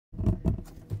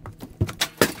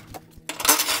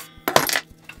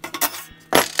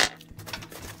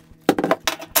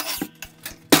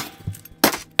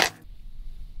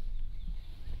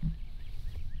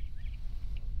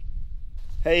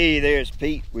Hey, there's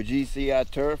Pete with GCI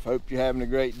Turf. Hope you're having a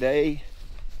great day.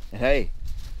 And hey,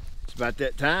 it's about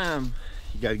that time.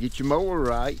 You got to get your mower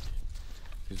right.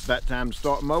 It's about time to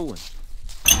start mowing.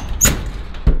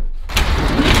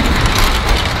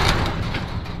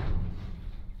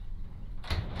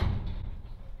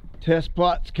 Test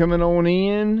plot's coming on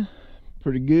in.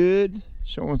 Pretty good.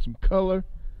 Showing some color.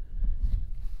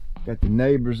 Got the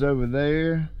neighbors over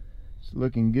there. It's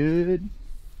looking good.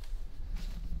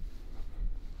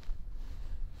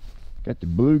 Got the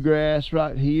bluegrass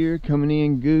right here coming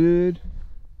in good.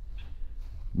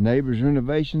 Neighbors'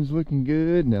 renovations looking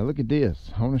good. Now look at this.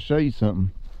 I want to show you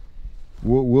something.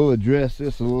 We'll address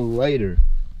this a little later.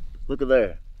 Look at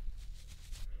there.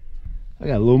 I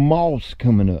got a little moss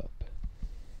coming up.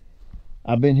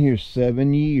 I've been here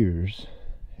 7 years,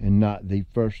 and not the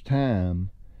first time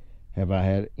have I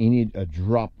had a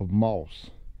drop of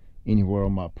moss anywhere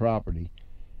on my property.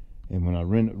 And when I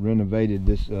renovated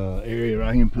this area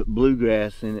right here and put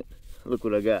bluegrass in it, look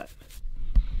what I got.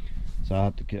 So I'll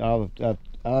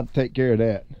have to take care of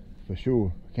that for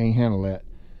sure. Can't handle that.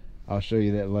 I'll show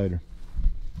you that later.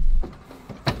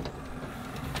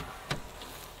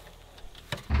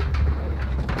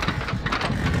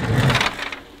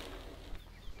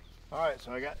 Alright,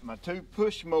 so I got my two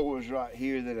push mowers right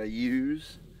here that I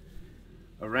use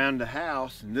around the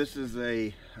house, and this is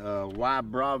a Y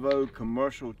Bravo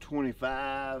Commercial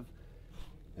 25,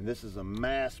 and this is a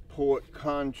Massport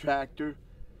contractor.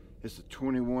 It's a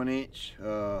 21-inch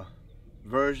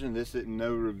version. This isn't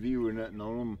no review or nothing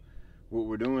on them. What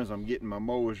we're doing is I'm getting my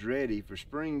mowers ready for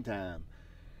springtime.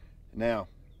 Now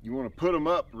you want to put them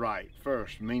up right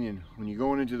first, meaning when you're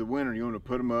going into the winter you want to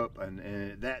put them up, and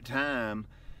at that time,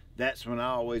 that's when I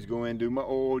always go in and do my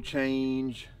oil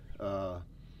change,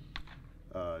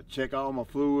 check all my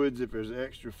fluids if there's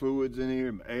extra fluids in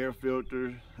here, my air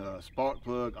filter, spark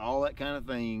plug, all that kind of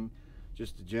thing,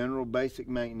 just the general basic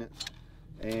maintenance,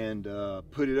 and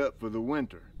put it up for the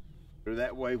winter.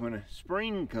 That way when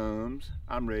spring comes,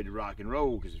 I'm ready to rock and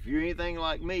roll. Because if you're anything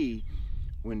like me,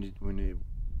 when the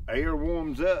air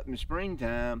warms up in the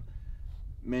springtime,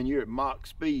 man, you're at Mach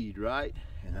speed, right?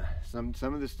 And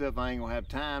some of this stuff I ain't gonna have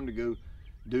time to go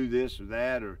do this or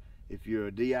that, or if you're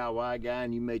a DIY guy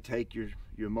and you may take your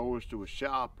mowers to a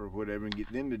shop or whatever and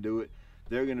get them to do it,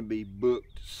 they're gonna be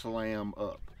booked slam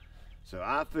up. So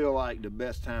I feel like the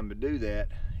best time to do that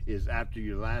is after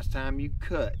your last time you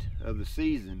cut of the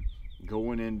season,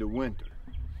 going into winter.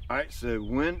 All right, so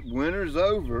winter's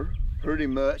over pretty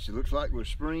much. It looks like we're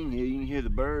spring here. You can hear the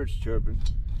birds chirping.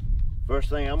 First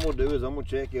thing I'm gonna do is I'm gonna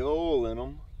check the oil in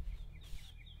them.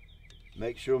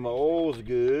 Make sure my oil's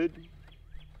good.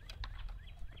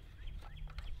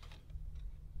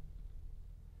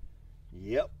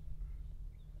 Yep.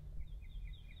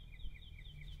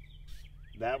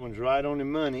 That one's right on the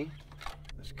money.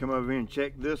 Let's come over here and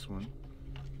check this one.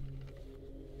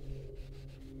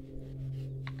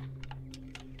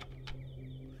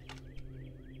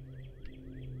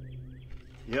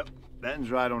 Yep, that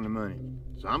one's right on the money.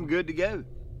 So I'm good to go.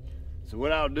 So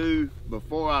what I'll do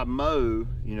before I mow,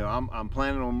 you know, I'm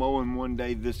planning on mowing one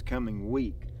day this coming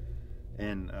week.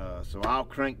 And so I'll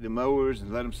crank the mowers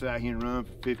and let them sit out here and run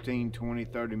for 15, 20,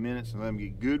 30 minutes and let them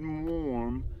get good and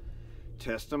warm.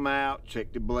 Test them out,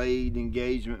 check the blade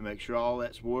engagement, make sure all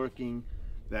that's working.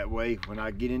 That way when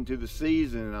I get into the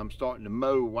season and I'm starting to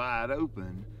mow wide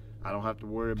open, I don't have to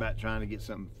worry about trying to get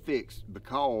something fixed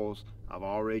because I've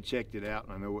already checked it out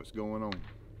and I know what's going on.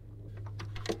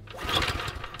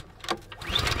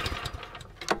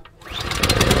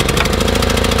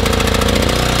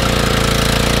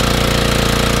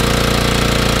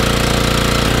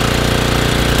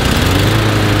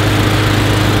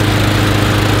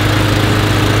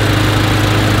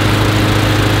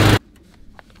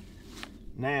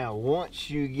 Now, once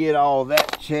you get all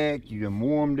that checked, you done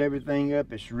warmed everything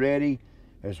up, it's ready.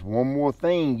 There's one more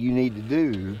thing you need to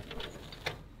do.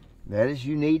 That is,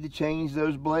 you need to change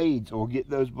those blades or get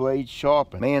those blades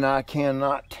sharpened. Man, I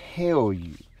cannot tell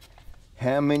you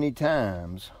how many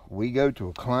times we go to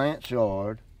a client's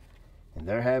yard and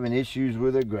they're having issues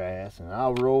with their grass, and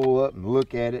I'll roll up and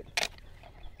look at it,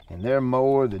 and their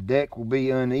mower, the deck will be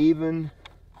uneven,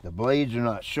 the blades are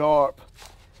not sharp,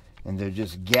 and they're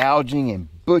just gouging and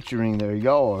butchering their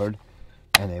yard,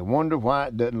 and they wonder why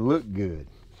it doesn't look good.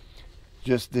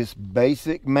 Just this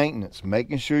basic maintenance,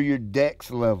 making sure your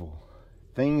deck's level,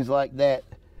 things like that,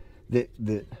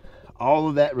 that all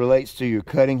of that relates to your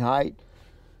cutting height.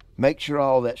 Make sure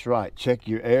all that's right. Check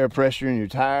your air pressure in your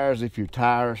tires, if your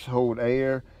tires hold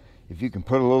air. If you can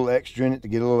put a little extra in it to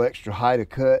get a little extra height of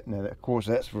cut. Now, of course,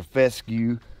 that's for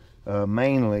fescue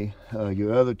mainly.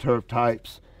 Your other turf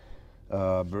types,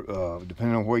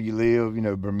 depending on where you live, you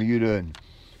know, Bermuda and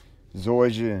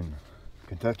Georgia and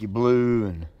Kentucky Blue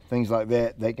and things like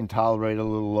that, they can tolerate a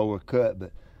little lower cut.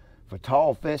 But for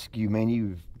tall fescue, man,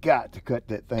 you've got to cut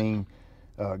that thing,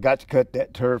 got to cut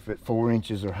that turf at 4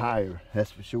 inches or higher,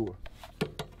 that's for sure.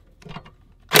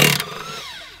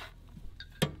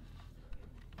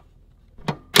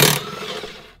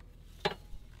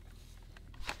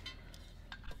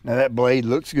 Now that blade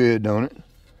looks good, don't it?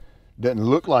 Doesn't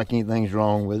look like anything's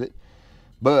wrong with it,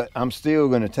 but I'm still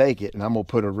going to take it and I'm going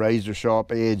to put a razor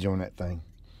sharp edge on that thing.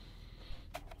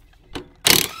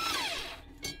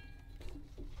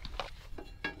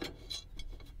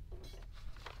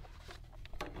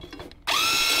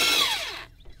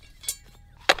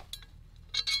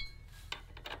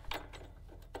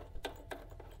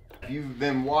 If you've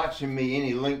been watching me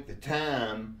any length of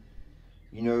time,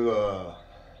 you know,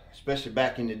 especially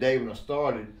back in the day when I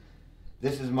started,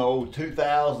 this is my old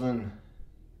 2000,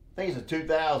 I think it's a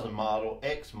 2000 model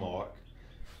X Mark,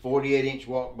 48-inch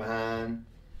walk behind.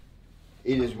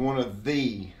 It is one of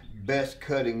the best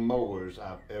cutting mowers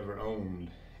I've ever owned,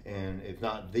 and if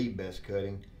not the best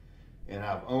cutting. And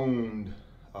I've owned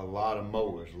a lot of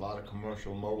mowers, a lot of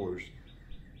commercial mowers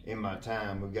in my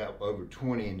time. We've got over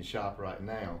 20 in the shop right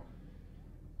now.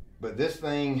 But this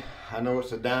thing, I know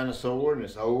it's a dinosaur and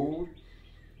it's old,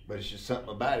 but it's just something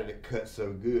about it that cuts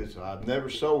so good. So I've never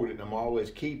sold it and I'm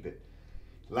always keep it.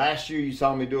 Last year you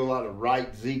saw me do a lot of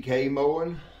right ZK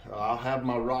mowing. I'll have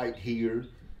my right here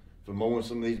for mowing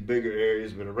some of these bigger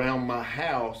areas, but around my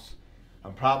house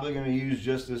I'm probably going to use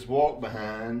just this walk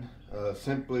behind,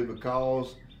 simply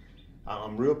because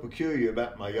I'm real peculiar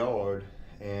about my yard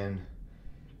and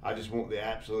I just want the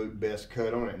absolute best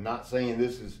cut on it. Not saying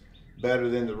this is better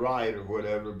than the right or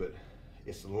whatever, but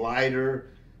it's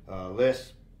lighter,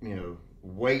 less, you know,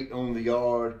 weight on the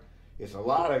yard. It's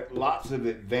lots of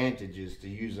advantages to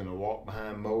using a walk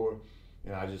behind mower,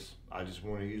 and I just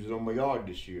want to use it on my yard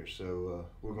this year. So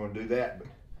we're going to do that. But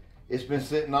it's been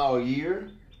sitting all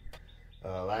year.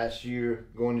 Last year,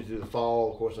 going into the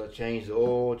fall, of course, I changed the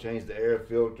oil, changed the air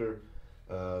filter,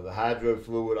 the hydro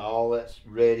fluid, all that's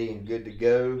ready and good to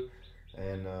go.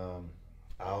 And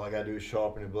all I gotta do is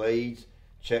sharpen the blades,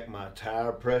 check my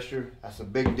tire pressure. That's a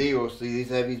big deal. See, these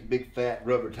have these big fat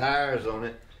rubber tires on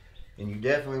it, and you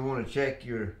definitely want to check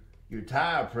your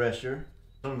tire pressure.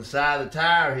 On the side of the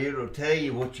tire here, it'll tell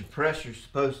you what your pressure's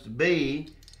supposed to be.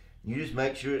 You just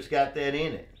make sure it's got that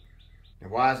in it.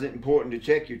 And why is it important to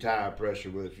check your tire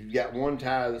pressure? Well, if you've got one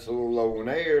tire that's a little low in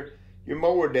air, your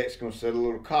mower deck's gonna set a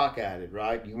little cockeyed,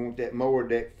 right? You want that mower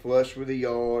deck flush with the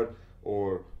yard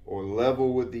or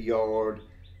level with the yard,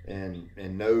 and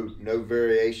no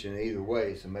variation either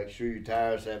way. So make sure your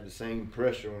tires have the same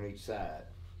pressure on each side.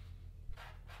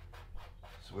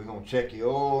 So we're gonna check the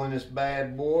oil in this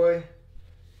bad boy.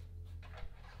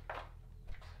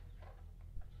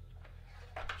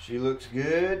 She looks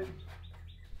good.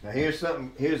 Now here's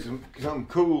something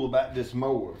cool about this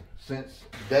mower. Since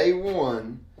day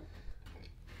one,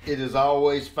 it is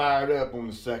always fired up on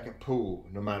the second pull,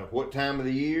 no matter what time of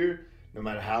the year, no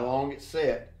matter how long it's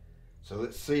set. So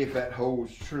let's see if that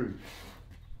holds true.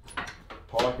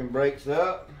 Parking brakes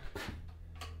up,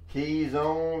 keys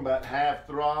on, about half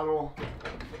throttle,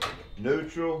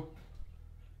 neutral.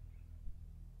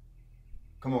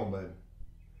 Come on, baby.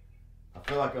 I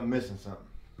feel like I'm missing something.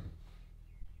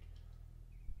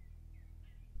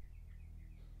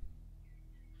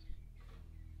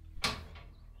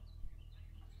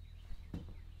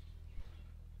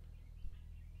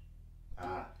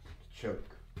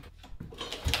 Choke.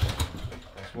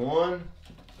 That's one.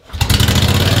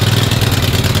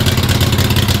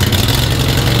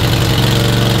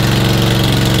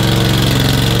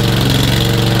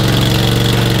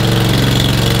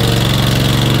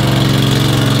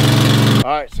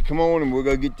 All right, so come on and we'll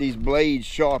go get these blades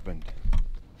sharpened.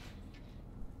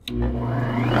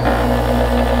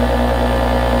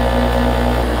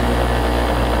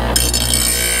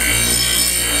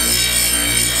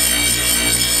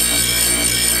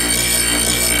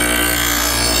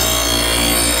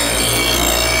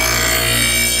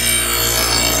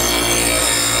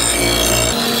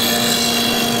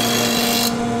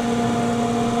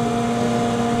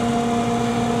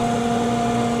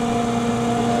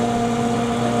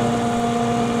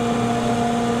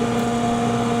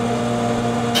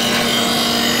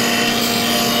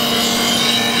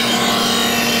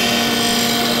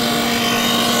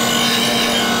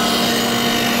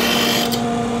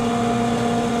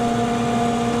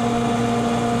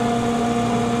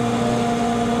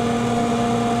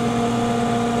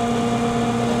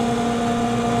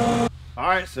 All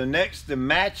right, so next to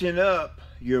matching up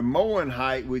your mowing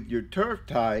height with your turf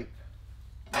type,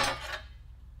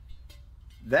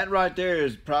 that right there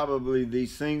is probably the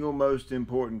single most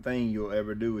important thing you'll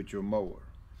ever do with your mower,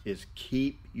 is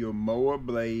keep your mower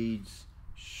blades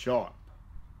sharp.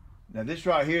 Now this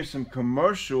right here is some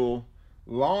commercial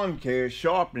lawn care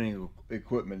sharpening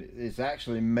equipment. It's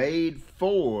actually made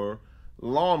for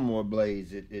lawnmower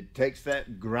blades. It takes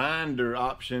that grinder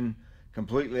option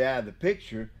completely out of the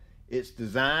picture. It's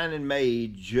designed and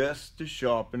made just to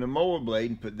sharpen a mower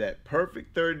blade and put that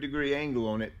perfect 30-degree angle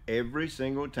on it every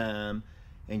single time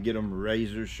and get them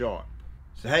razor sharp.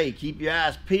 So hey, keep your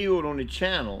eyes peeled on the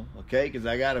channel, okay, because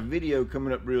I got a video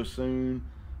coming up real soon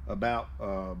about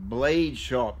blade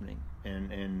sharpening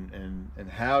and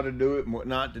how to do it and what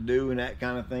not to do and that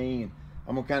kind of thing. And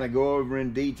I'm gonna kind of go over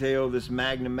in detail this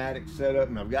Magnum-matic setup,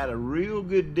 and I've got a real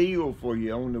good deal for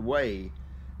you on the way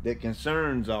that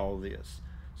concerns all this.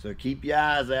 So keep your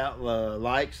eyes out,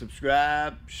 like,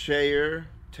 subscribe, share,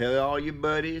 tell all your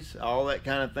buddies, all that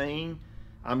kind of thing.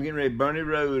 I'm getting ready to burn the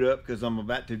road up because I'm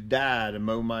about to die to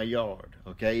mow my yard.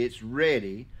 Okay, it's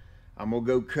ready. I'm gonna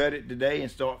go cut it today and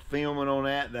start filming on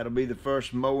that. That'll be the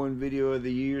first mowing video of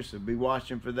the year, so be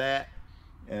watching for that.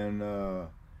 And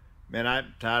man,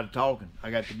 I'm tired of talking. I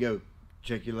got to go.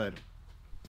 Check you later.